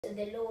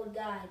the Lord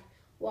God,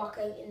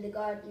 walking in the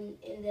garden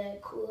in the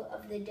cool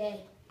of the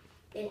day.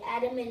 And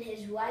Adam and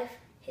his wife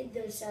hid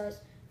themselves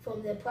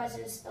from the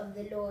presence of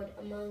the Lord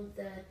among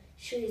the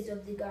trees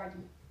of the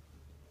garden.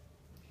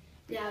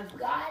 Now, if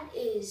God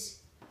is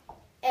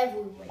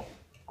everywhere,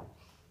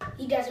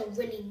 he doesn't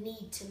really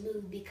need to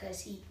move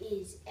because he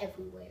is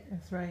everywhere.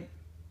 That's right.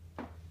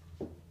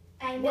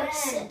 Amen. What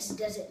sense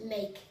does it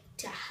make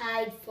to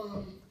hide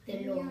from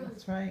the Lord?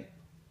 That's right.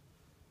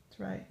 That's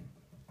right.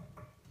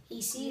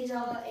 He sees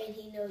all and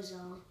he knows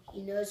all.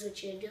 He knows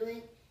what you're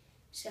doing.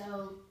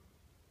 So,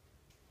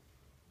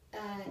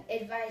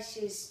 advice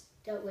is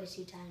don't waste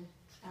your time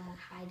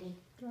hiding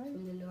Right.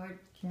 from the Lord.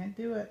 Can't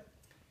do it.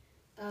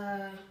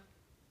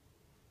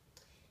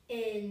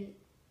 And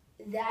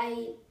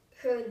thy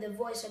heard the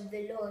voice of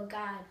the Lord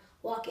God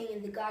walking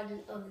in the garden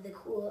of the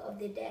cool of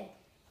the day,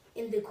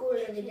 in the cool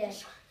of the day.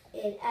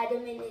 And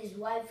Adam and his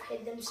wife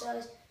hid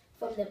themselves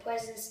from the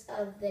presence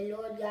of the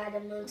Lord God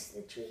amongst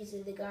the trees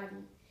of the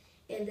garden.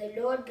 And the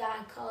Lord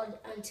God called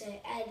unto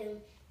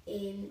Adam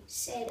and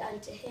said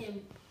unto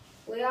him,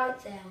 Where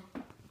art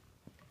thou?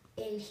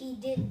 And he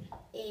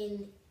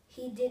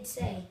did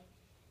say,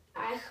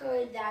 I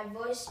heard thy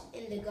voice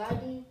in the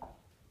garden,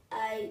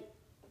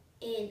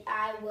 and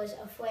I was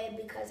afraid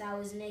because I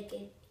was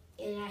naked,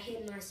 and I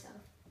hid myself.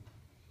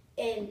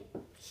 And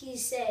he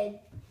said,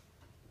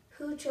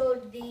 Who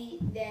told thee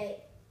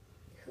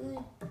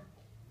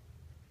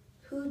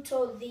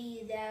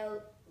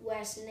thou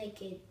wast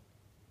naked?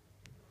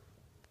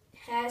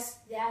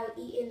 Hast thou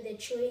eaten the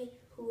tree?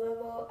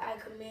 Whoever I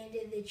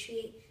commanded the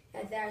tree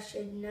that thou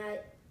shouldst not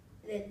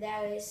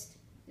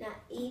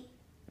eat.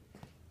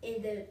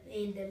 And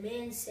the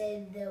man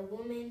said, The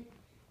woman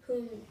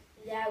whom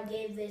thou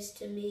gavest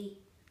to me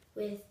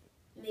with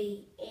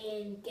me,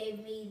 and gave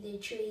me the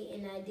tree,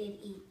 and I did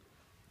eat.